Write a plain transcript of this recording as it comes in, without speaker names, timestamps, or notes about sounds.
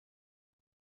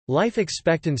Life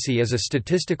expectancy is a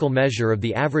statistical measure of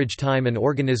the average time an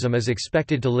organism is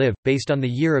expected to live, based on the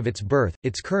year of its birth,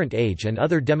 its current age and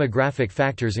other demographic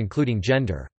factors including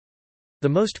gender. The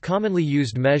most commonly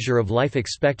used measure of life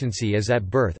expectancy is at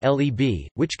birth (LEB),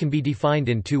 which can be defined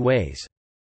in two ways.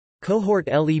 Cohort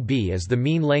LEB is the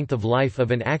mean length of life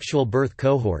of an actual birth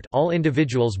cohort, all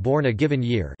individuals born a given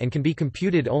year, and can be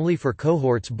computed only for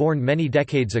cohorts born many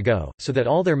decades ago, so that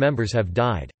all their members have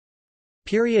died.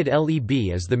 Period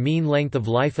LEB is the mean length of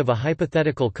life of a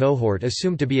hypothetical cohort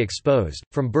assumed to be exposed,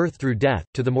 from birth through death,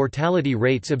 to the mortality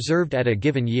rates observed at a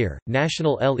given year.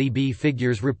 National LEB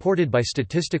figures reported by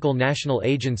statistical national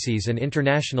agencies and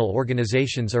international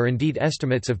organizations are indeed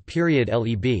estimates of period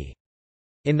LEB.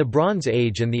 In the Bronze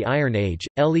Age and the Iron Age,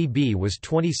 LEB was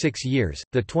 26 years,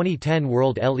 the 2010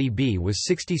 world LEB was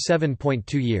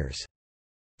 67.2 years.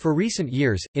 For recent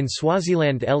years, in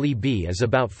Swaziland LEB is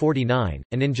about 49,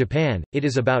 and in Japan, it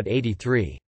is about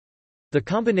 83. The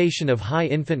combination of high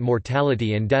infant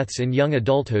mortality and deaths in young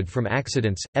adulthood from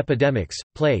accidents, epidemics,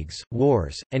 plagues,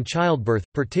 wars, and childbirth,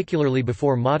 particularly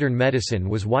before modern medicine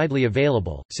was widely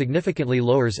available, significantly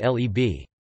lowers LEB.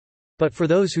 But for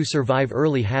those who survive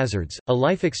early hazards, a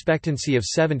life expectancy of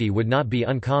 70 would not be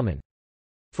uncommon.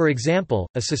 For example,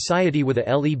 a society with a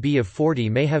LEB of 40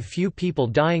 may have few people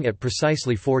dying at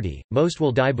precisely 40, most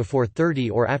will die before 30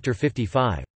 or after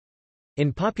 55.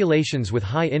 In populations with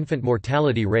high infant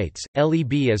mortality rates,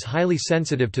 LEB is highly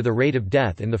sensitive to the rate of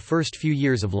death in the first few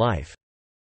years of life.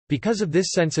 Because of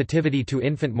this sensitivity to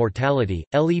infant mortality,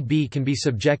 LEB can be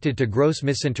subjected to gross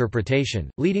misinterpretation,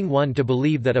 leading one to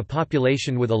believe that a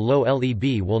population with a low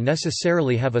LEB will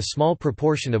necessarily have a small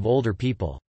proportion of older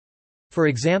people. For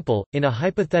example, in a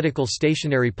hypothetical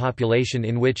stationary population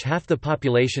in which half the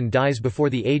population dies before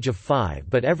the age of 5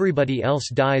 but everybody else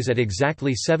dies at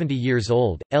exactly 70 years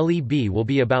old, LEB will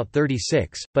be about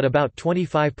 36, but about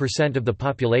 25% of the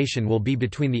population will be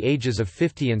between the ages of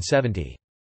 50 and 70.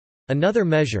 Another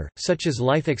measure, such as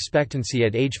life expectancy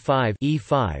at age 5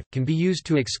 (E5), can be used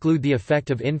to exclude the effect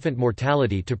of infant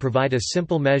mortality to provide a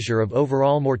simple measure of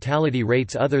overall mortality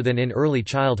rates other than in early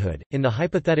childhood. In the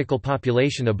hypothetical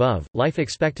population above, life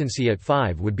expectancy at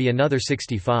 5 would be another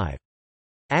 65.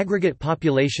 Aggregate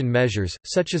population measures,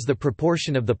 such as the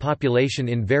proportion of the population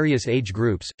in various age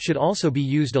groups, should also be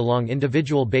used along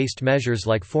individual-based measures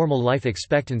like formal life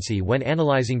expectancy when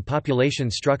analyzing population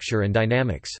structure and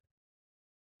dynamics.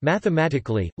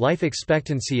 Mathematically, life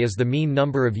expectancy is the mean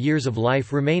number of years of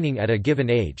life remaining at a given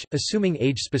age, assuming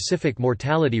age-specific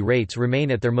mortality rates remain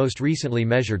at their most recently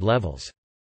measured levels.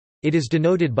 It is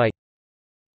denoted by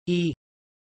E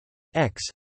x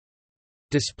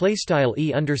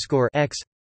 _E_x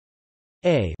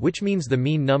a, which means the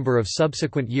mean number of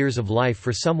subsequent years of life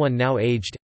for someone now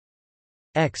aged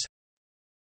x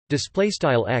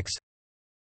x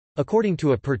according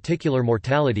to a particular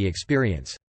mortality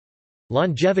experience.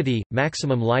 Longevity,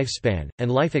 maximum lifespan, and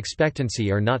life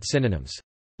expectancy are not synonyms.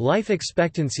 Life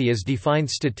expectancy is defined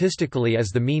statistically as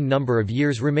the mean number of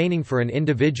years remaining for an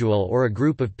individual or a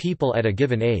group of people at a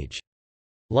given age.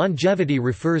 Longevity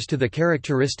refers to the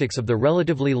characteristics of the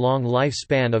relatively long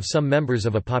lifespan of some members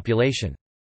of a population.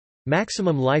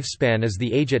 Maximum lifespan is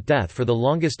the age at death for the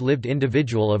longest-lived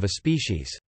individual of a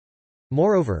species.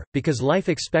 Moreover, because life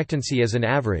expectancy is an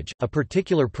average, a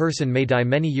particular person may die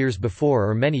many years before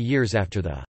or many years after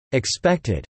the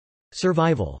expected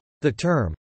survival. The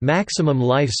term, maximum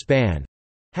lifespan,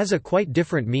 has a quite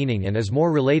different meaning and is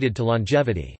more related to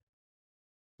longevity.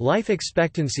 Life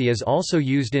expectancy is also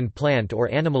used in plant or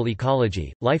animal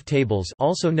ecology, life tables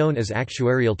also known as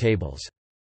actuarial tables.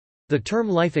 The term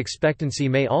life expectancy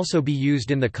may also be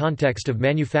used in the context of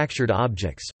manufactured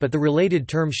objects, but the related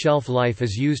term shelf life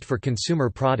is used for consumer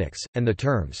products, and the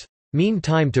terms mean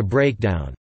time to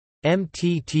breakdown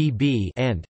 (MTTB)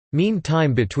 and mean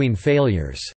time between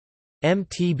failures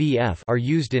 (MTBF) are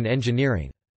used in engineering.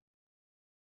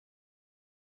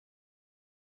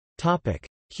 Topic: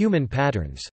 Human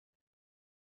patterns.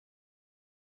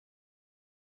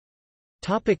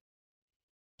 Topic: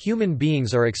 Human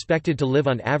beings are expected to live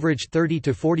on average 30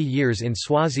 to 40 years in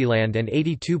Swaziland and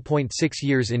 82.6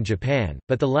 years in Japan,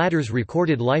 but the latter's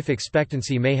recorded life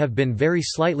expectancy may have been very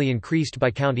slightly increased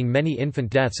by counting many infant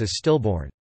deaths as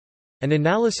stillborn. An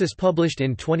analysis published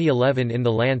in 2011 in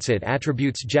The Lancet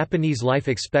attributes Japanese life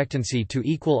expectancy to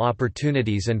equal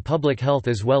opportunities and public health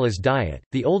as well as diet.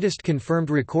 The oldest confirmed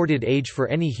recorded age for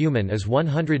any human is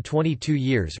 122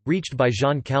 years, reached by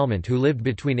Jean Calment, who lived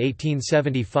between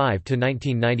 1875 to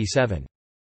 1997.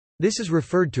 This is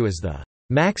referred to as the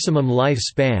maximum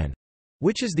lifespan,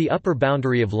 which is the upper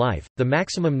boundary of life, the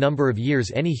maximum number of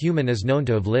years any human is known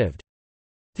to have lived.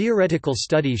 Theoretical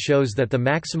study shows that the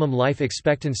maximum life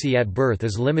expectancy at birth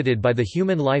is limited by the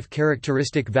human life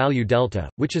characteristic value delta,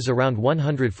 which is around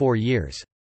 104 years.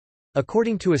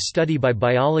 According to a study by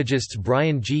biologists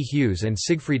Brian G. Hughes and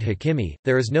Siegfried Hakimi,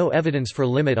 there is no evidence for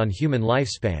limit on human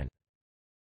lifespan.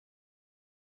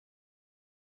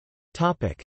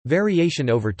 Variation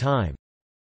over time.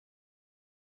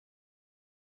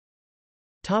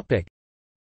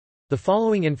 The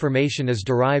following information is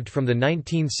derived from the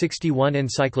 1961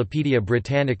 Encyclopaedia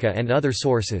Britannica and other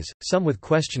sources, some with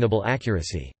questionable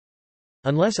accuracy.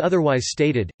 Unless otherwise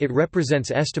stated, it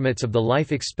represents estimates of the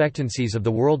life expectancies of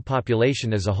the world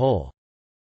population as a whole.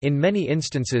 In many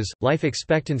instances, life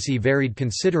expectancy varied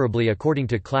considerably according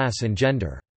to class and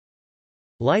gender.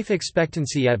 Life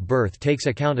expectancy at birth takes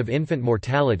account of infant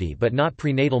mortality but not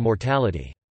prenatal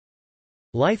mortality.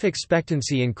 Life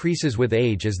expectancy increases with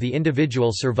age as the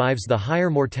individual survives the higher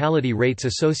mortality rates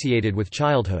associated with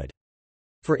childhood.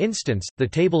 For instance, the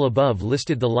table above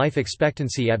listed the life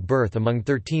expectancy at birth among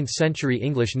 13th-century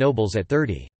English nobles at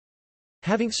 30.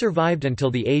 Having survived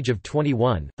until the age of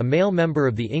 21, a male member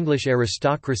of the English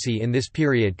aristocracy in this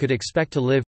period could expect to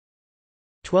live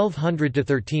 1200 to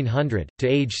 1300, to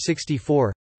age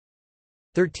 64,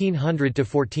 1300 to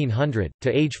 1400,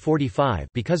 to age 45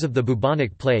 because of the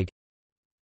bubonic plague,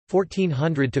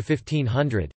 1400 to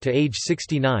 1500, to age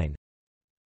 69,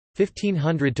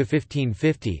 1500 to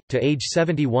 1550, to age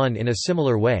 71. In a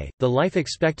similar way, the life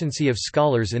expectancy of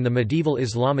scholars in the medieval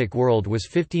Islamic world was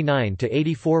 59 to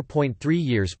 84.3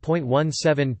 years.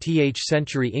 17th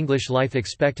century English life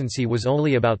expectancy was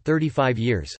only about 35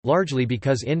 years, largely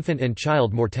because infant and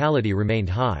child mortality remained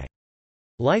high.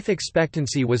 Life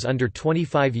expectancy was under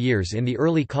 25 years in the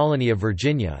early colony of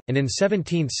Virginia, and in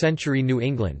 17th-century New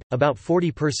England, about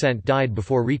 40% died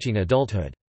before reaching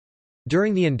adulthood.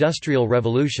 During the Industrial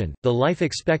Revolution, the life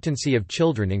expectancy of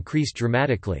children increased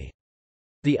dramatically.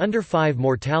 The under-5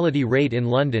 mortality rate in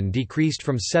London decreased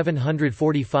from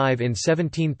 745 in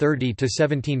 1730 to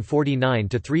 1749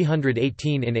 to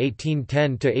 318 in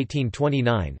 1810 to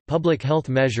 1829. Public health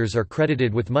measures are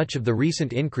credited with much of the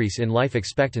recent increase in life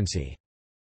expectancy.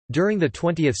 During the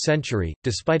 20th century,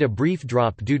 despite a brief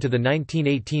drop due to the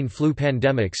 1918 flu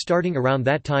pandemic starting around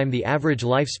that time, the average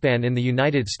lifespan in the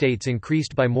United States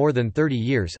increased by more than 30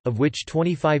 years, of which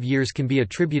 25 years can be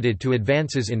attributed to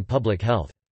advances in public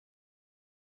health.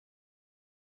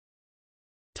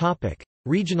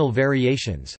 Regional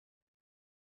variations.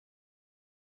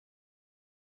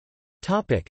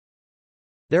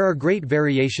 There are great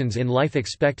variations in life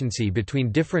expectancy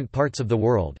between different parts of the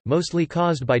world, mostly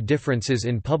caused by differences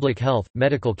in public health,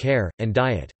 medical care, and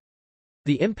diet.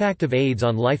 The impact of AIDS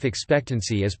on life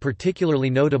expectancy is particularly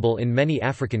notable in many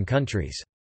African countries.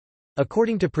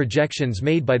 According to projections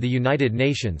made by the United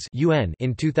Nations (UN)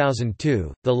 in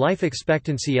 2002, the life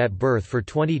expectancy at birth for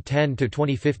 2010 to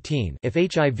 2015, if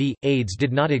HIV/AIDS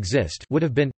did not exist, would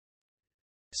have been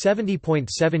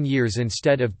 70.7 years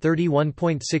instead of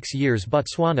 31.6 years.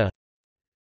 Botswana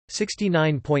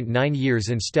 69.9 years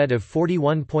instead of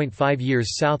 41.5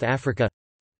 years. South Africa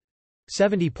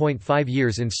 70.5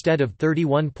 years instead of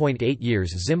 31.8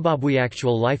 years. Zimbabwe.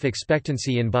 Actual life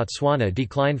expectancy in Botswana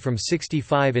declined from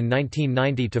 65 in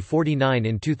 1990 to 49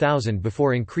 in 2000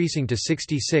 before increasing to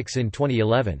 66 in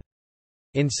 2011.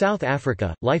 In South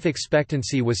Africa, life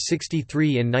expectancy was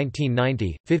 63 in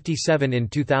 1990, 57 in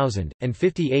 2000, and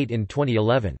 58 in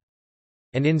 2011.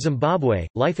 And in Zimbabwe,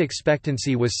 life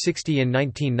expectancy was 60 in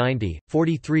 1990,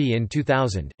 43 in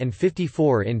 2000, and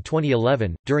 54 in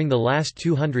 2011. During the last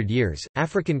 200 years,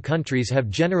 African countries have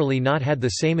generally not had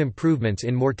the same improvements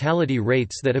in mortality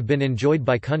rates that have been enjoyed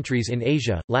by countries in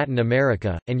Asia, Latin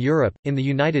America, and Europe. In the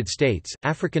United States,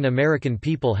 African American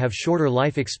people have shorter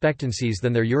life expectancies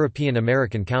than their European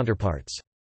American counterparts.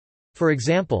 For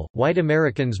example, white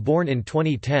Americans born in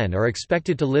 2010 are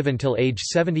expected to live until age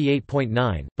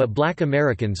 78.9, but black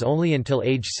Americans only until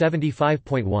age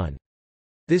 75.1.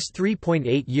 This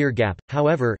 3.8-year gap,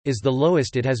 however, is the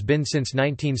lowest it has been since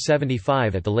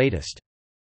 1975 at the latest.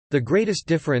 The greatest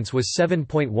difference was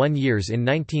 7.1 years in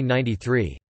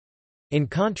 1993. In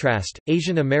contrast,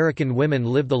 Asian American women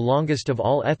live the longest of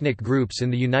all ethnic groups in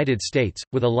the United States,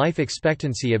 with a life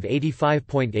expectancy of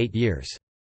 85.8 years.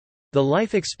 The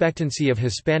life expectancy of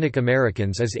Hispanic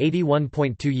Americans is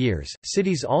 81.2 years.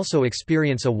 Cities also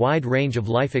experience a wide range of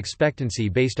life expectancy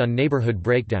based on neighborhood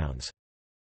breakdowns.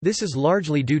 This is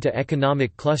largely due to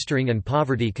economic clustering and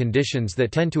poverty conditions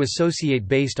that tend to associate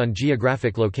based on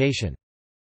geographic location.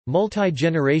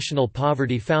 Multi-generational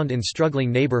poverty found in struggling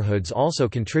neighborhoods also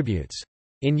contributes.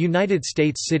 In United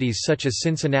States cities such as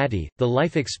Cincinnati, the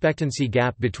life expectancy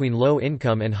gap between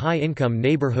low-income and high-income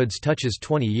neighborhoods touches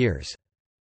 20 years.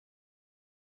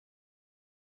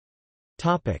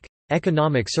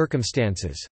 Economic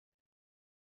circumstances.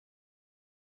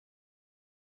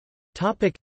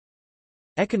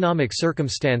 Economic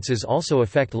circumstances also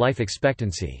affect life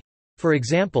expectancy. For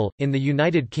example, in the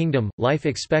United Kingdom, life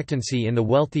expectancy in the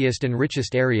wealthiest and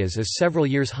richest areas is several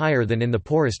years higher than in the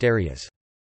poorest areas.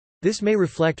 This may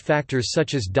reflect factors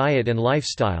such as diet and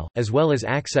lifestyle, as well as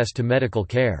access to medical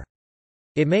care.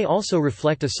 It may also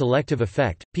reflect a selective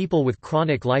effect. People with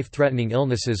chronic life-threatening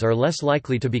illnesses are less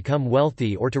likely to become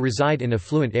wealthy or to reside in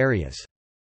affluent areas.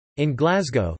 In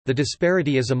Glasgow, the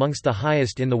disparity is amongst the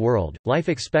highest in the world. Life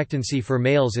expectancy for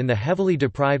males in the heavily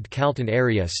deprived Calton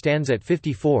area stands at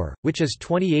 54, which is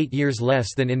 28 years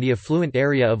less than in the affluent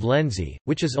area of Lenzie,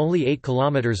 which is only 8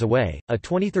 kilometers away. A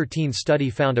 2013 study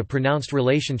found a pronounced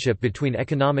relationship between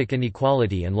economic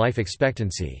inequality and life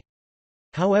expectancy.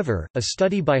 However, a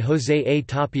study by José A.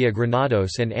 Tapia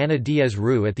Granados and Ana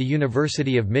Diaz-Roux at the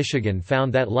University of Michigan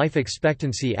found that life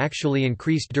expectancy actually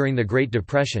increased during the Great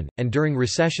Depression, and during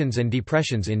recessions and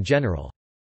depressions in general.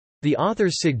 The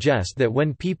authors suggest that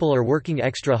when people are working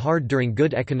extra hard during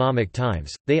good economic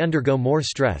times, they undergo more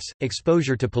stress,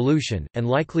 exposure to pollution, and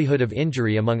likelihood of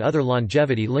injury among other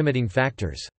longevity-limiting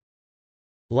factors.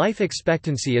 Life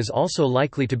expectancy is also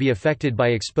likely to be affected by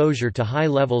exposure to high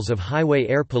levels of highway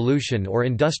air pollution or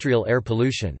industrial air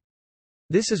pollution.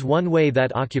 This is one way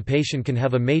that occupation can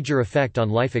have a major effect on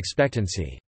life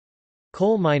expectancy.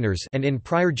 Coal miners and in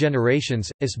prior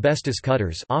generations, asbestos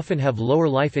cutters often have lower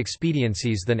life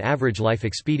expectancies than average life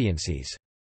expectancies.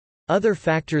 Other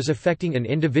factors affecting an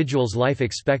individual's life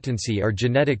expectancy are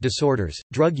genetic disorders,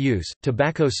 drug use,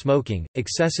 tobacco smoking,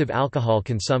 excessive alcohol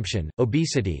consumption,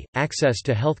 obesity, access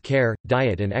to health care,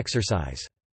 diet and exercise.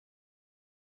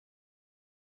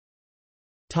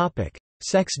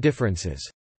 Sex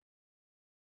differences.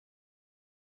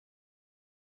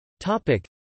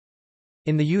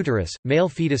 In the uterus, male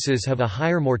fetuses have a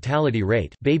higher mortality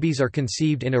rate. Babies are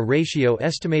conceived in a ratio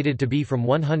estimated to be from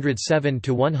 107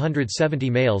 to 170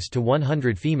 males to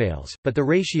 100 females, but the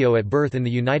ratio at birth in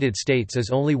the United States is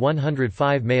only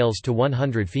 105 males to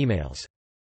 100 females.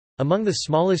 Among the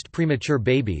smallest premature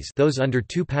babies, those under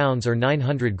 2 pounds or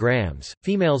 900 grams,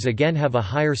 females again have a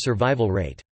higher survival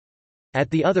rate.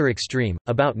 At the other extreme,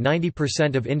 about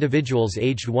 90% of individuals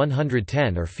aged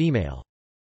 110 are female.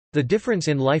 The difference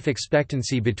in life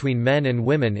expectancy between men and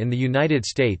women in the United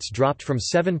States dropped from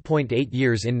 7.8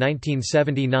 years in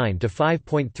 1979 to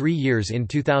 5.3 years in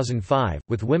 2005,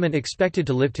 with women expected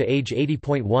to live to age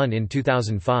 80.1 in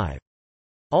 2005.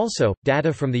 Also,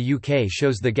 data from the UK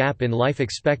shows the gap in life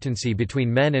expectancy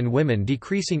between men and women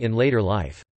decreasing in later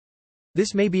life.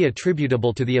 This may be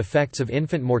attributable to the effects of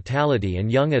infant mortality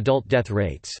and young adult death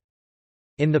rates.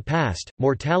 In the past,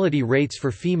 mortality rates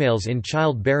for females in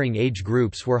childbearing age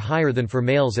groups were higher than for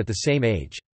males at the same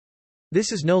age.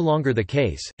 This is no longer the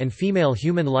case, and female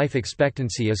human life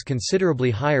expectancy is considerably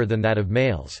higher than that of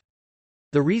males.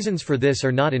 The reasons for this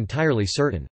are not entirely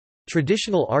certain.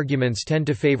 Traditional arguments tend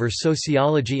to favor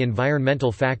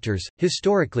sociology-environmental factors.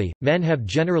 Historically, men have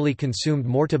generally consumed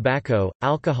more tobacco,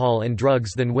 alcohol and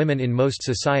drugs than women in most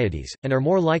societies, and are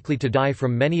more likely to die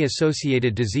from many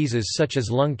associated diseases such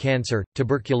as lung cancer,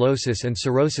 tuberculosis and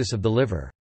cirrhosis of the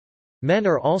liver. Men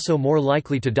are also more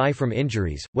likely to die from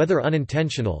injuries, whether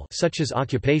unintentional such as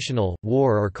occupational,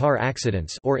 war or car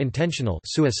accidents, or intentional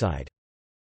suicide.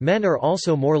 Men are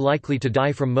also more likely to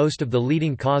die from most of the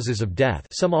leading causes of death,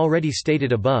 some already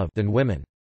stated above, than women.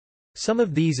 Some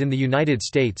of these in the United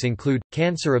States include,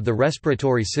 cancer of the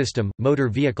respiratory system, motor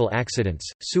vehicle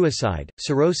accidents, suicide,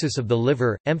 cirrhosis of the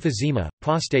liver, emphysema,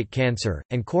 prostate cancer,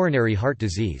 and coronary heart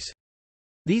disease.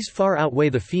 These far outweigh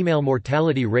the female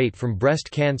mortality rate from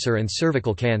breast cancer and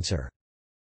cervical cancer.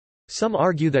 Some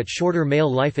argue that shorter male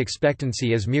life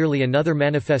expectancy is merely another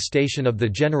manifestation of the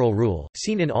general rule,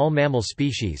 seen in all mammal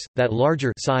species, that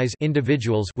larger size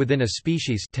individuals within a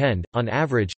species tend, on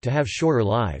average, to have shorter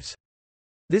lives.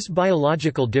 This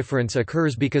biological difference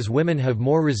occurs because women have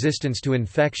more resistance to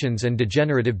infections and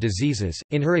degenerative diseases.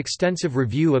 In her extensive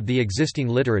review of the existing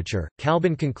literature,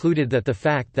 Calbin concluded that the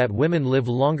fact that women live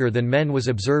longer than men was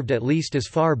observed at least as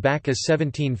far back as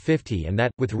 1750 and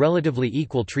that, with relatively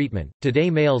equal treatment, today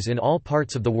males in all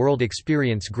parts of the world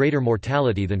experience greater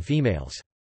mortality than females.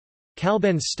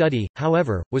 Calben's study,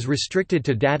 however, was restricted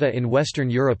to data in Western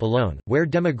Europe alone, where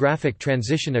demographic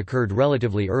transition occurred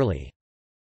relatively early.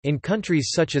 In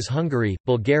countries such as Hungary,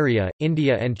 Bulgaria,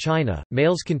 India and China,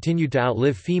 males continued to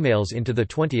outlive females into the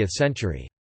 20th century.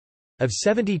 Of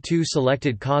 72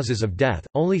 selected causes of death,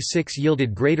 only 6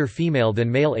 yielded greater female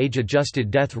than male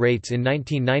age-adjusted death rates in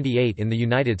 1998 in the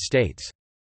United States.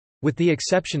 With the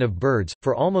exception of birds,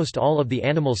 for almost all of the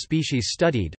animal species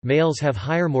studied, males have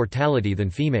higher mortality than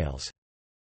females.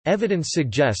 Evidence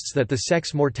suggests that the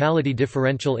sex mortality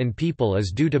differential in people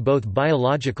is due to both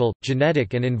biological,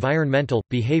 genetic, and environmental,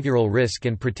 behavioral risk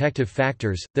and protective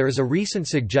factors. There is a recent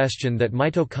suggestion that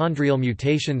mitochondrial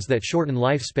mutations that shorten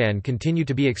lifespan continue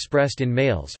to be expressed in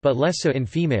males, but less so in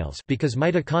females, because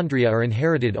mitochondria are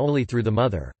inherited only through the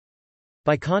mother.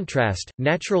 By contrast,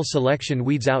 natural selection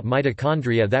weeds out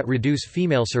mitochondria that reduce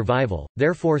female survival,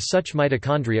 therefore such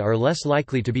mitochondria are less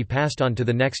likely to be passed on to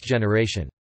the next generation.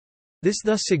 This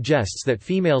thus suggests that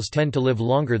females tend to live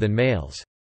longer than males.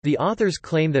 The authors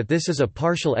claim that this is a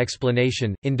partial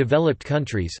explanation. In developed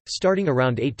countries, starting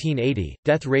around 1880,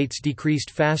 death rates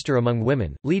decreased faster among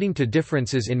women, leading to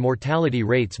differences in mortality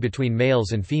rates between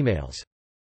males and females.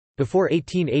 Before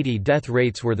 1880, death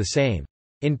rates were the same.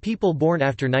 In people born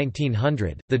after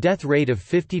 1900, the death rate of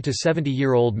 50 to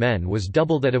 70-year-old men was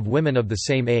double that of women of the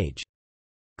same age.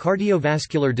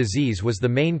 Cardiovascular disease was the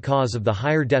main cause of the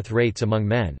higher death rates among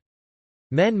men.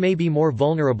 Men may be more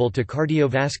vulnerable to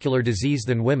cardiovascular disease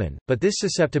than women, but this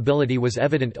susceptibility was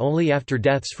evident only after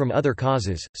deaths from other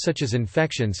causes, such as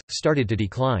infections, started to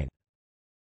decline.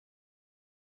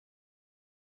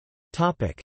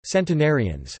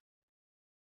 Centenarians.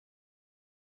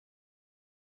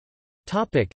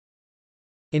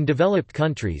 In developed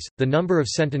countries, the number of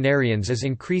centenarians is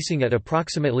increasing at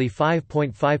approximately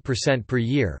 5.5% per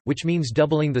year, which means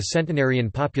doubling the centenarian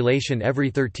population every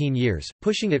 13 years,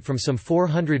 pushing it from some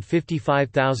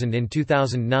 455,000 in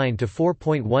 2009 to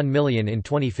 4.1 million in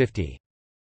 2050.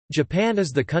 Japan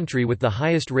is the country with the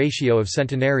highest ratio of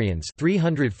centenarians,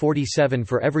 347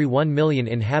 for every 1 million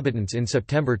inhabitants in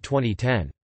September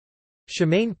 2010.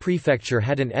 Shimane Prefecture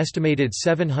had an estimated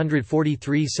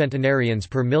 743 centenarians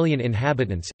per million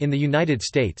inhabitants. In the United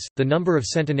States, the number of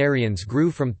centenarians grew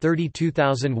from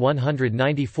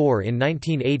 32,194 in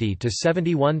 1980 to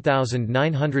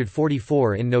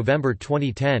 71,944 in November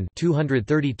 2010,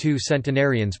 232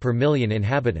 centenarians per million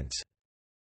inhabitants.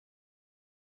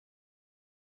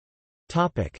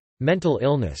 Topic: Mental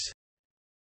illness.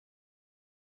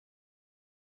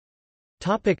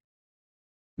 Topic: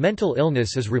 Mental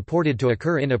illness is reported to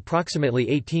occur in approximately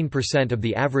 18% of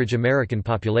the average American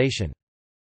population.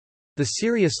 The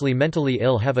seriously mentally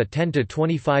ill have a 10 to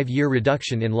 25-year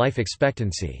reduction in life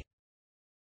expectancy.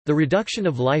 The reduction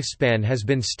of lifespan has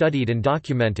been studied and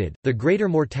documented. The greater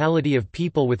mortality of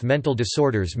people with mental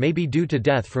disorders may be due to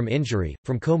death from injury,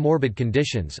 from comorbid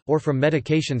conditions, or from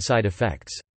medication side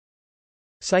effects.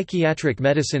 Psychiatric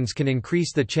medicines can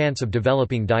increase the chance of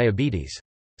developing diabetes.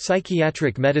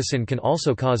 Psychiatric medicine can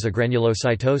also cause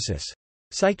agranulocytosis.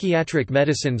 Psychiatric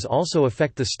medicines also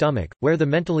affect the stomach, where the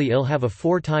mentally ill have a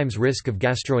 4 times risk of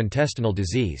gastrointestinal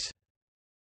disease.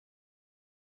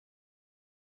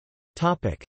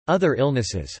 Other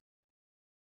illnesses.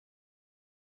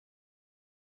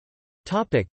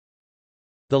 The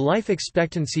life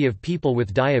expectancy of people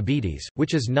with diabetes,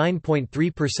 which is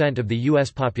 9.3% of the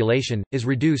U.S. population, is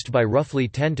reduced by roughly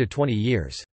 10 to 20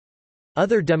 years.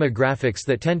 Other demographics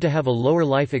that tend to have a lower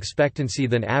life expectancy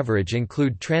than average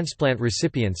include transplant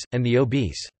recipients, and the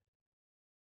obese.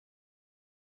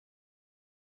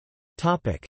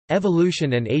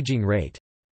 Evolution and aging rate.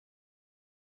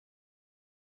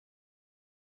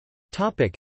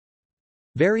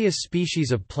 Various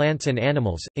species of plants and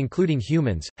animals, including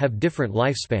humans, have different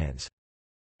lifespans.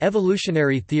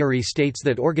 Evolutionary theory states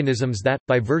that organisms that,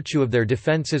 by virtue of their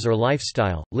defenses or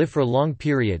lifestyle, live for long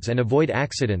periods and avoid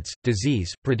accidents,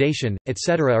 disease, predation,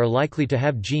 etc. are likely to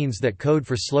have genes that code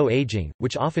for slow aging,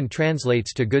 which often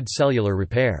translates to good cellular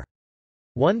repair.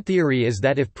 One theory is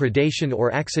that if predation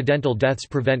or accidental deaths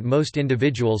prevent most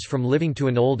individuals from living to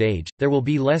an old age, there will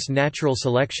be less natural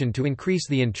selection to increase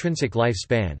the intrinsic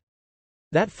lifespan.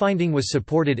 That finding was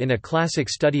supported in a classic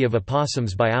study of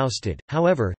opossums by Ousted.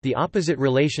 However, the opposite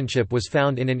relationship was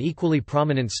found in an equally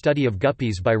prominent study of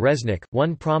guppies by Resnick.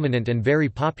 One prominent and very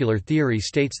popular theory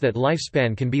states that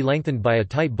lifespan can be lengthened by a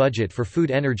tight budget for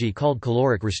food energy called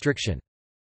caloric restriction.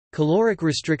 Caloric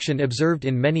restriction observed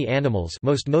in many animals,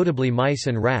 most notably mice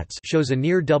and rats, shows a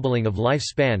near doubling of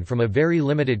lifespan from a very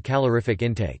limited calorific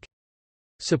intake.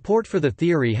 Support for the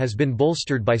theory has been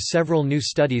bolstered by several new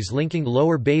studies linking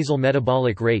lower basal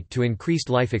metabolic rate to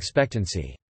increased life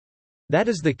expectancy. That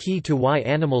is the key to why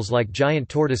animals like giant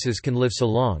tortoises can live so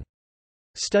long.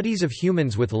 Studies of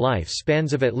humans with life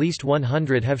spans of at least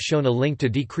 100 have shown a link to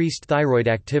decreased thyroid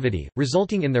activity,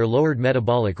 resulting in their lowered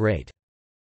metabolic rate.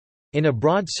 In a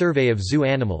broad survey of zoo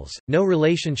animals, no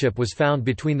relationship was found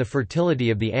between the fertility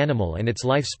of the animal and its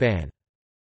lifespan.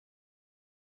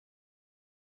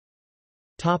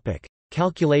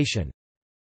 Calculation.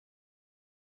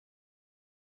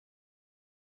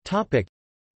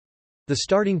 The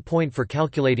starting point for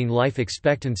calculating life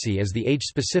expectancy is the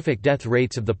age-specific death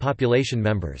rates of the population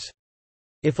members.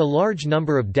 If a large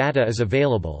number of data is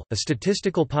available, a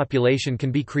statistical population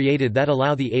can be created that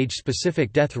allow the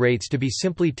age-specific death rates to be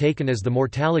simply taken as the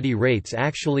mortality rates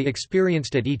actually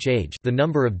experienced at each age, the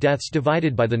number of deaths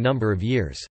divided by the number of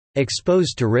years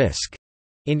exposed to risk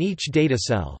in each data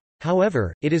cell.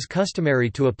 However, it is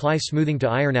customary to apply smoothing to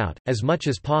iron out, as much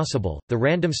as possible, the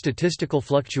random statistical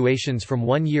fluctuations from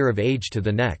one year of age to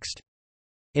the next.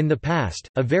 In the past,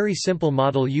 a very simple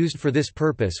model used for this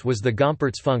purpose was the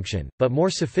Gompertz function, but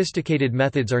more sophisticated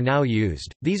methods are now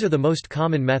used. These are the most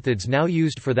common methods now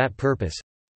used for that purpose.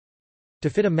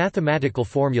 To fit a mathematical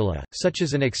formula, such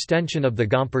as an extension of the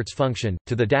Gompertz function,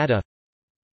 to the data.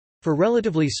 For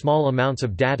relatively small amounts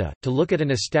of data, to look at an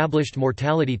established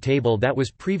mortality table that was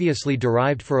previously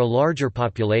derived for a larger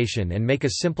population and make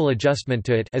a simple adjustment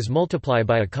to it as multiply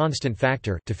by a constant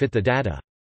factor to fit the data.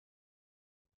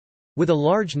 With a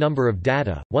large number of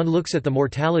data, one looks at the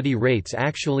mortality rates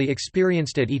actually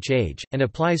experienced at each age, and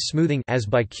applies smoothing as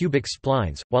by cubic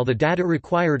splines. While the data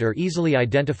required are easily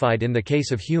identified in the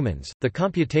case of humans, the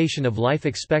computation of life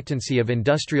expectancy of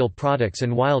industrial products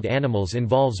and wild animals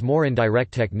involves more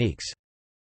indirect techniques.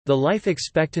 The life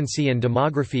expectancy and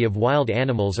demography of wild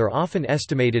animals are often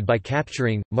estimated by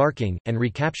capturing, marking, and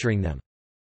recapturing them.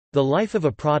 The life of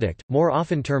a product, more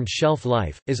often termed shelf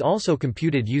life, is also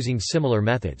computed using similar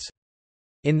methods.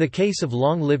 In the case of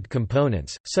long-lived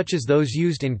components, such as those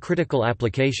used in critical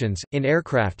applications, in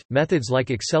aircraft, methods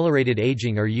like accelerated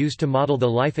aging are used to model the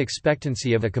life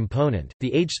expectancy of a component.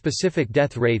 The age-specific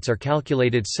death rates are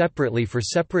calculated separately for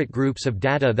separate groups of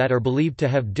data that are believed to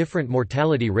have different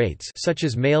mortality rates, such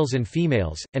as males and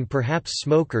females, and perhaps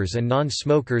smokers and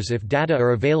non-smokers if data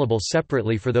are available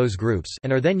separately for those groups,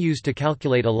 and are then used to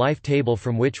calculate a life table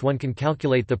from which one can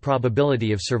calculate the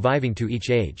probability of surviving to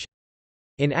each age.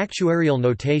 In actuarial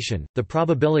notation, the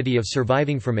probability of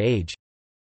surviving from age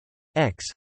x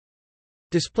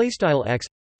x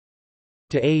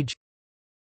to age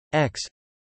x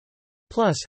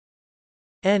plus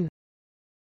n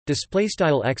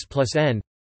x plus n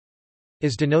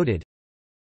is denoted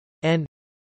n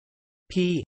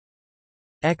p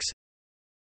x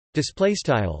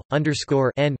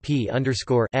n p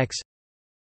x,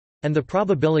 and the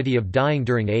probability of dying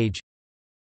during age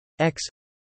x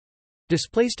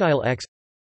x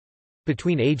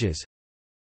between ages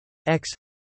x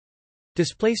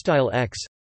x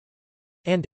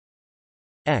and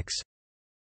x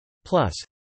plus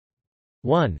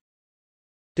 1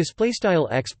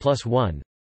 x plus 1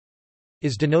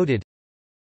 is denoted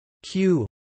q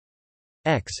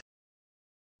x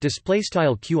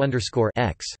q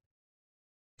x.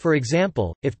 For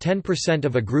example, if 10%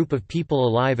 of a group of people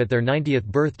alive at their 90th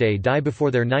birthday die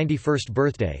before their 91st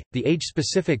birthday, the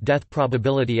age-specific death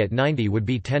probability at 90 would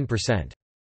be 10%.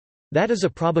 That is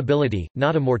a probability,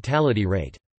 not a mortality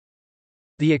rate.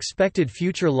 The expected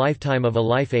future lifetime of a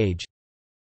life age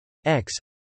x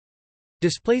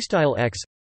x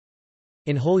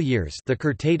in whole years, the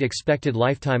Curtate expected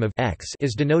lifetime of x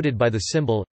is denoted by the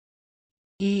symbol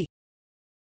e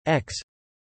x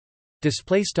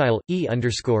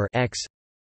 (e_x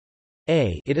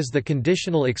a). It is the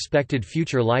conditional expected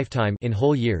future lifetime in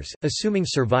whole years, assuming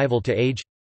survival to age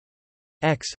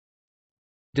x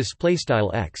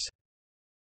 (x).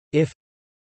 If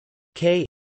k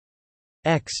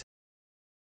x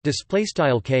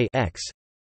 (k x)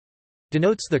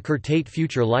 denotes the Curtate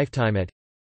future lifetime at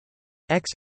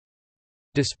x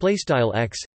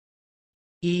 (x)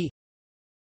 e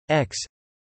x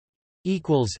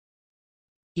equals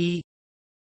e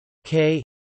k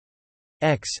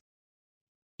x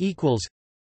equals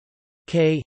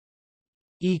k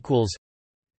equals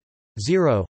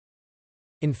 0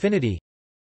 infinity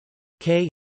k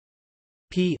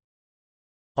p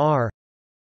r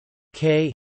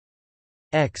k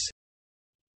x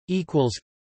equals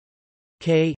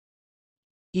k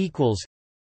equals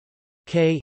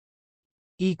k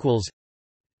equals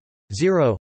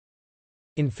 0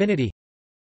 infinity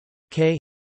k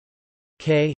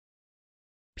k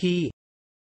p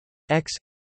x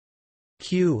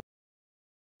q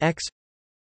x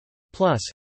plus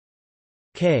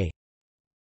k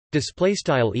display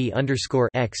style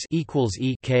e_x equals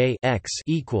e k x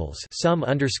equals sum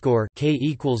underscore k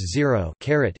equals 0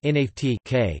 caret inft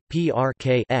k p r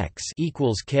k x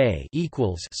equals k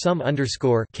equals sum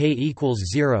underscore k equals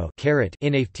 0 caret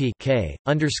inft k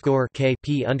underscore k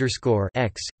p underscore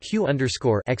x q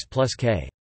underscore x plus k.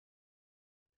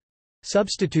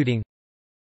 Substituting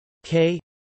k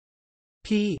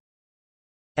p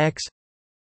x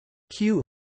q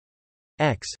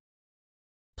x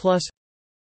plus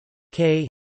K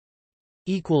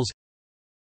equals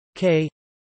K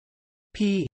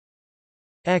P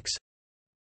X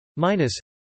minus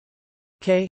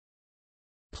K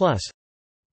plus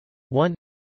 1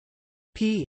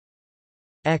 P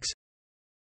X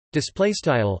display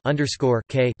style underscore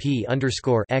K P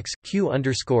underscore X Q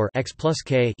underscore X plus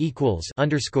K equals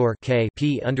underscore K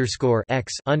P underscore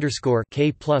X underscore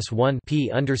K plus 1 P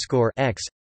underscore X.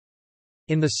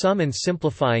 In the sum and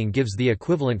simplifying gives the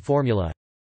equivalent formula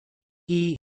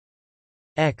E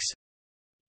X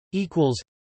equals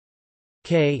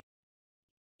K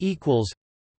equals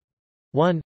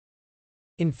 1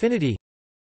 infinity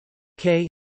K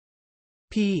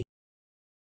P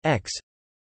X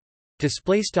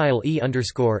display style E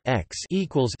underscore X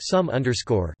equals sum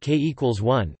underscore K equals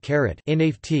 1 caret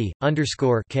inft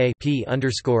underscore K P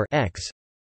underscore X.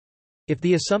 If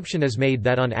the assumption is made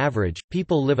that on average,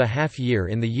 people live a half year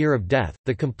in the year of death,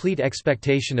 the complete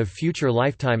expectation of future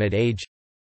lifetime at age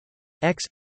X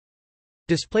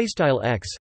display style X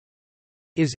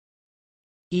is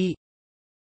E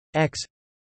X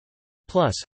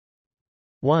plus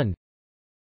 1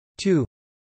 2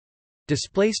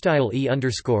 display style E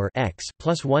underscore X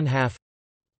plus 1/2.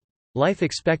 Life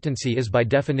expectancy is by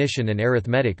definition an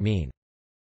arithmetic mean.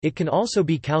 It can also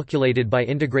be calculated by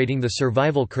integrating the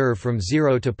survival curve from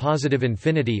 0 to positive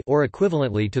infinity or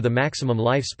equivalently to the maximum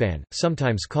lifespan,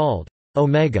 sometimes called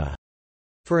omega.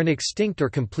 For an extinct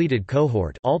or completed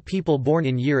cohort, all people born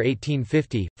in year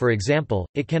 1850, for example,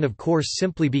 it can of course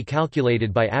simply be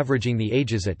calculated by averaging the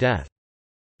ages at death.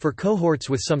 For cohorts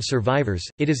with some survivors,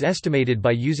 it is estimated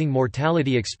by using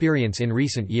mortality experience in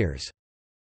recent years.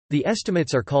 The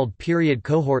estimates are called period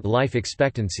cohort life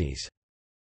expectancies.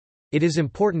 It is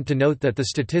important to note that the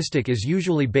statistic is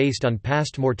usually based on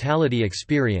past mortality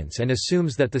experience and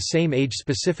assumes that the same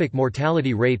age-specific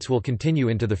mortality rates will continue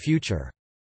into the future.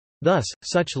 Thus,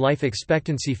 such life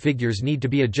expectancy figures need to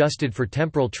be adjusted for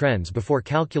temporal trends before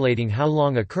calculating how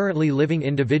long a currently living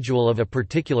individual of a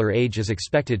particular age is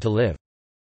expected to live.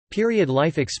 Period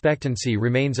life expectancy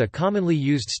remains a commonly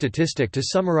used statistic to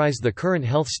summarize the current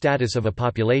health status of a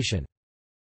population.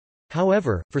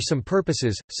 However, for some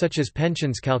purposes, such as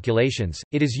pensions calculations,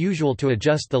 it is usual to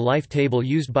adjust the life table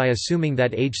used by assuming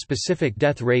that age-specific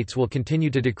death rates will continue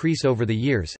to decrease over the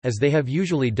years, as they have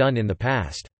usually done in the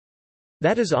past.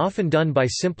 That is often done by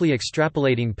simply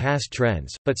extrapolating past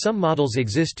trends, but some models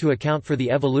exist to account for the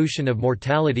evolution of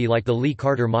mortality like the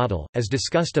Lee-Carter model. As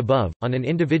discussed above, on an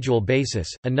individual basis,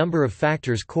 a number of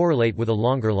factors correlate with a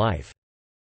longer life.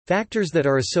 Factors that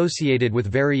are associated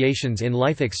with variations in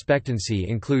life expectancy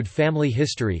include family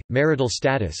history, marital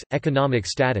status, economic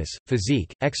status,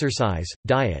 physique, exercise,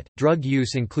 diet, drug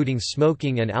use including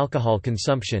smoking and alcohol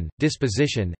consumption,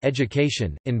 disposition,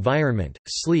 education, environment,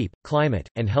 sleep, climate,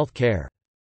 and health care.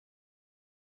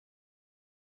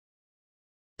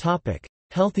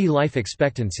 Healthy life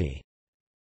expectancy.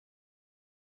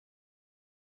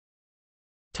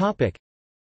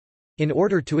 In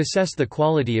order to assess the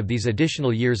quality of these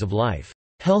additional years of life,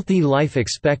 healthy life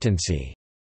expectancy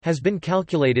has been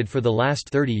calculated for the last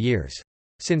 30 years.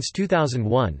 Since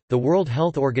 2001, the World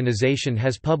Health Organization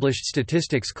has published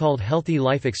statistics called Healthy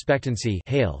Life Expectancy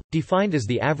 (HALE), defined as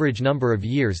the average number of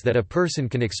years that a person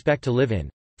can expect to live in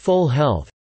full health,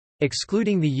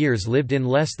 excluding the years lived in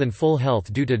less than full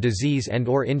health due to disease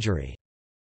and/or injury.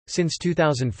 Since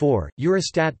 2004,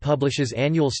 Eurostat publishes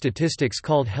annual statistics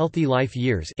called Healthy Life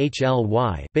Years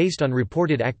 (HLY) based on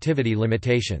reported activity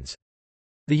limitations.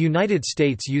 The United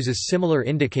States uses similar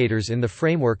indicators in the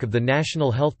framework of the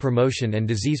National Health Promotion and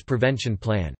Disease Prevention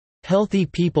Plan, Healthy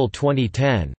People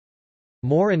 2010.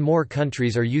 More and more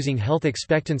countries are using health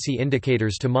expectancy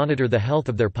indicators to monitor the health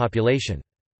of their population.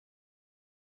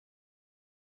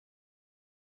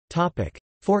 Topic: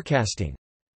 Forecasting.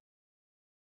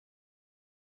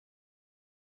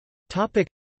 Topic: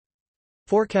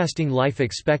 Forecasting life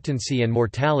expectancy and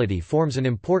mortality forms an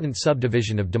important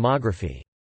subdivision of demography.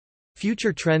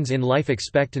 Future trends in life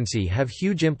expectancy have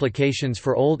huge implications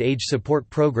for old age support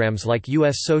programs like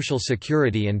U.S. Social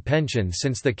Security and pensions,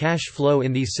 since the cash flow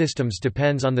in these systems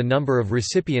depends on the number of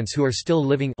recipients who are still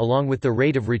living, along with the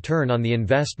rate of return on the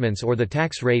investments or the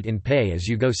tax rate in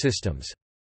pay-as-you-go systems.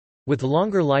 With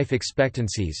longer life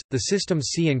expectancies, the systems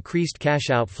see increased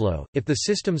cash outflow. If the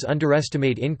systems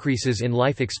underestimate increases in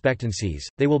life expectancies,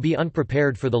 they will be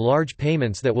unprepared for the large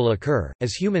payments that will occur,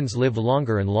 as humans live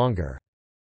longer and longer.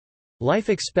 Life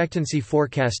expectancy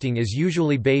forecasting is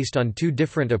usually based on two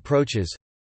different approaches.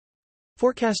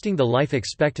 Forecasting the life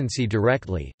expectancy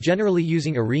directly, generally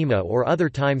using ARIMA or other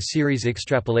time series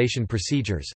extrapolation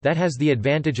procedures, that has the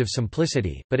advantage of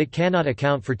simplicity, but it cannot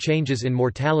account for changes in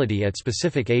mortality at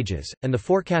specific ages, and the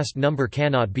forecast number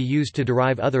cannot be used to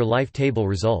derive other life table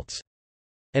results.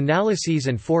 Analyses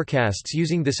and forecasts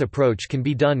using this approach can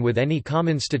be done with any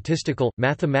common statistical,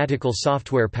 mathematical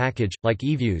software package, like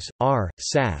eViews, R,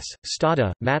 SAS,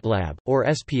 Stata, MATLAB, or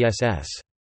SPSS.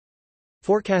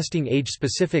 Forecasting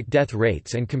age-specific death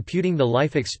rates and computing the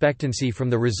life expectancy from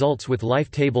the results with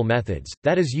life table methods,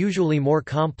 that is usually more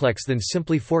complex than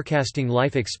simply forecasting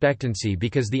life expectancy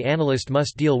because the analyst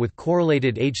must deal with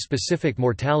correlated age-specific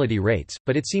mortality rates,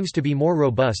 but it seems to be more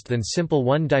robust than simple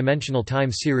one-dimensional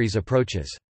time series approaches.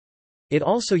 It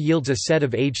also yields a set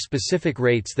of age-specific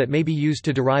rates that may be used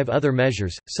to derive other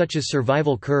measures, such as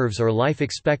survival curves or life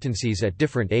expectancies at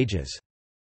different ages.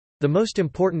 The most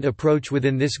important approach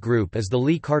within this group is the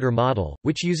Lee-Carter model,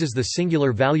 which uses the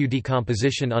singular value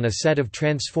decomposition on a set of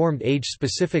transformed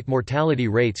age-specific mortality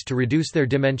rates to reduce their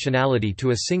dimensionality to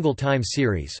a single time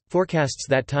series, forecasts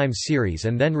that time series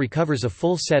and then recovers a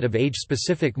full set of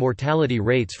age-specific mortality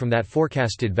rates from that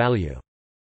forecasted value.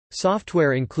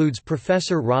 Software includes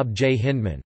Professor Rob J.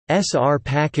 Hindman's R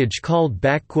package called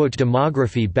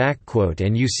 *demography*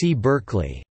 and UC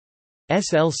Berkeley's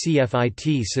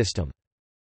LCFIT system.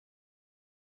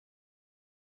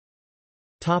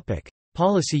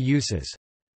 Policy uses.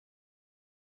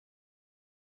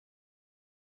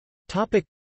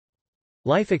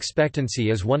 Life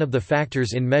expectancy is one of the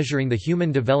factors in measuring the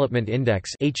Human Development Index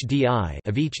 (HDI)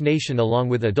 of each nation along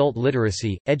with adult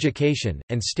literacy, education,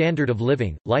 and standard of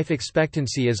living. Life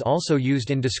expectancy is also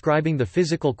used in describing the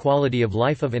physical quality of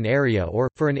life of an area or,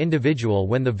 for an individual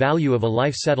when the value of a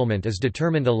life settlement is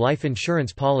determined a life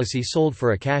insurance policy sold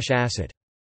for a cash asset.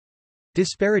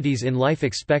 Disparities in life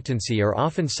expectancy are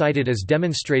often cited as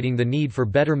demonstrating the need for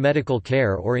better medical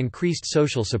care or increased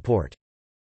social support.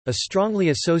 A strongly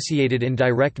associated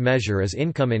indirect measure is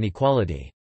income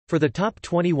inequality. For the top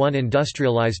 21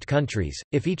 industrialized countries,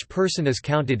 if each person is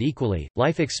counted equally,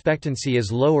 life expectancy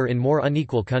is lower in more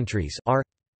unequal countries.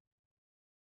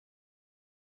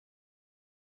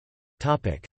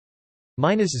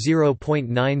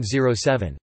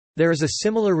 -0.907. There is a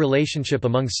similar relationship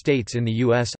among states in the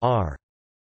U.S. R.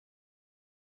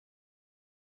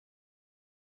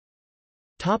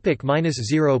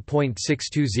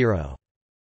 -0.620.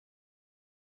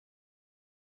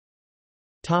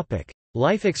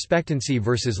 Life expectancy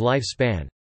versus lifespan.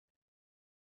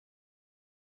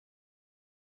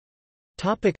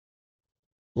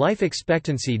 Life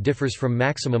expectancy differs from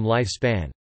maximum lifespan.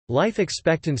 Life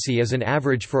expectancy is an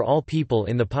average for all people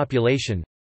in the population,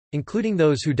 including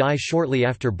those who die shortly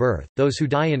after birth, those who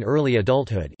die in early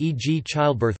adulthood, e.g.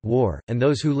 childbirth, war, and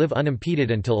those who live unimpeded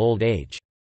until old age.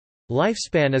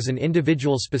 Lifespan is an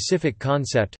individual-specific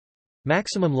concept.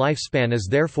 Maximum lifespan is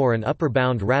therefore an upper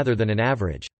bound rather than an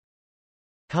average.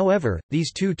 However,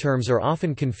 these two terms are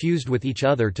often confused with each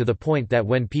other to the point that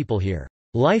when people hear,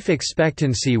 "life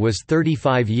expectancy was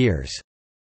 35 years,"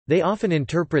 they often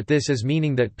interpret this as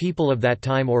meaning that people of that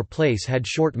time or place had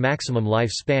short maximum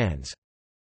lifespans.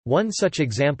 One such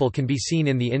example can be seen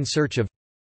in the In Search of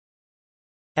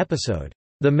episode,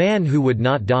 "The Man Who Would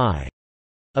Not Die,"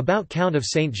 about Count of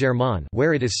Saint-Germain,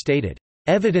 where it is stated,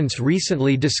 "Evidence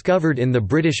recently discovered in the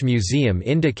British Museum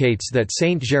indicates that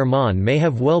Saint-Germain may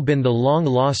have well been the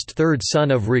long-lost third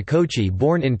son of Ricochi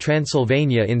born in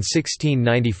Transylvania in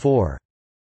 1694.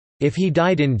 If he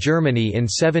died in Germany in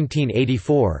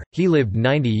 1784, he lived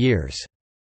 90 years.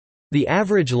 The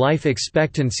average life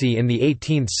expectancy in the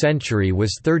 18th century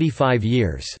was 35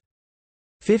 years.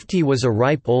 50 was a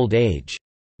ripe old age.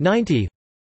 90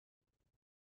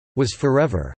 was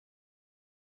forever."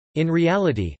 In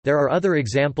reality, there are other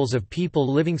examples of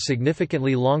people living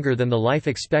significantly longer than the life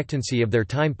expectancy of their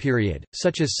time period,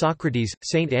 such as Socrates,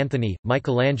 Saint Anthony,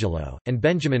 Michelangelo, and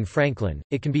Benjamin Franklin.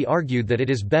 It can be argued that it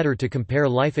is better to compare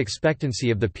life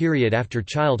expectancy of the period after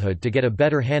childhood to get a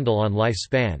better handle on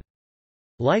lifespan.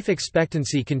 Life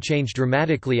expectancy can change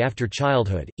dramatically after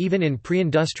childhood, even in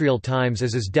pre-industrial times,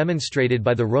 as is demonstrated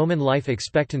by the Roman life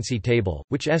expectancy table,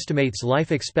 which estimates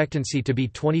life expectancy to be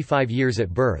 25 years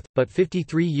at birth, but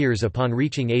 53 years upon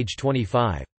reaching age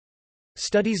 25.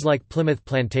 Studies like Plymouth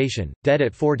Plantation, Dead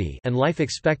at 40, and Life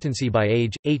Expectancy by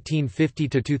Age, 1850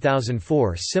 to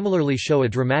 2004 similarly show a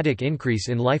dramatic increase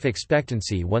in life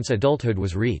expectancy once adulthood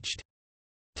was reached.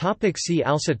 See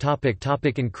also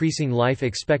Increasing life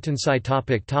expectancy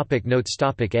Notes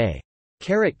A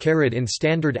In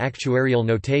standard actuarial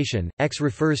notation, x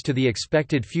refers to the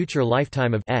expected future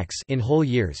lifetime of x in whole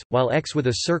years, while x with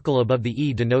a circle above the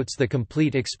e denotes the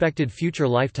complete expected future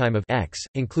lifetime of x,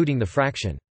 including the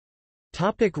fraction.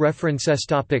 References.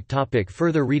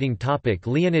 Further reading.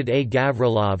 Leonid A.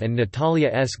 Gavrilov and Natalia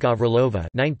S. Gavrilova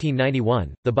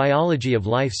 1991, The Biology of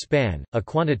Life Span, A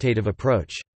Quantitative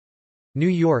Approach. New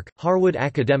York, Harwood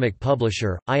Academic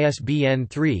Publisher, ISBN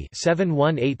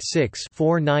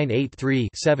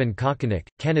 3-7186-4983-7. Kokonik,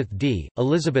 Kenneth D.,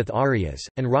 Elizabeth Arias,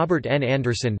 and Robert N.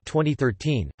 Anderson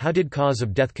 2013, How did cause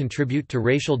of death contribute to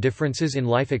racial differences in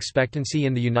life expectancy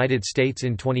in the United States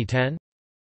in 2010?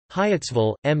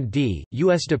 Hyattsville, M.D.,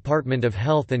 U.S. Department of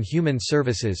Health and Human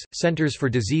Services, Centers for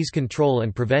Disease Control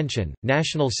and Prevention,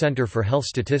 National Center for Health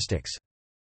Statistics.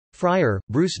 Fryer,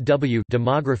 Bruce W.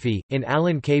 Demography, in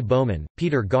Alan K. Bowman,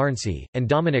 Peter Garnsey, and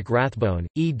Dominic Rathbone,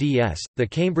 eds. The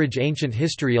Cambridge Ancient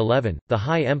History 11, The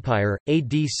High Empire,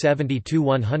 AD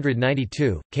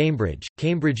 70–192, Cambridge,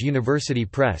 Cambridge University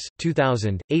Press,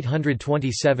 2000,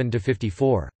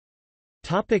 827–54.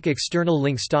 External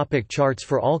links. Charts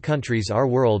for all countries. Our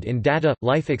World in Data,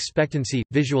 Life Expectancy,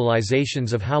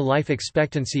 Visualizations of How Life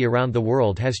Expectancy Around the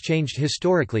World Has Changed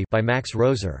Historically by Max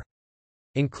Roser.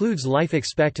 Includes life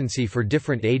expectancy for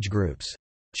different age groups.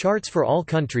 Charts for all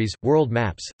countries, world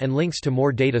maps, and links to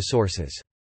more data sources.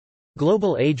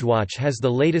 Global AgeWatch has the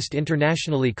latest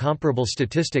internationally comparable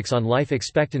statistics on life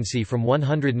expectancy from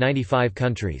 195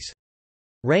 countries.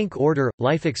 Rank order,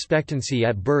 life expectancy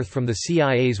at birth from the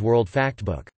CIA's World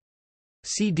Factbook.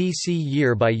 CDC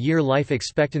year-by-year life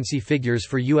expectancy figures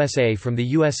for USA from the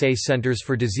USA Centers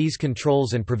for Disease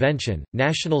Controls and Prevention,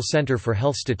 National Center for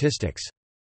Health Statistics.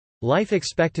 Life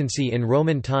expectancy in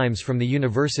Roman times from the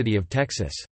University of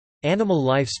Texas. Animal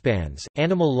lifespans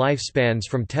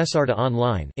from Tessarta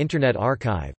Online Internet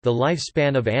Archive, the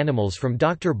lifespan of animals from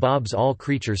Dr. Bob's All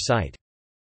Creatures site.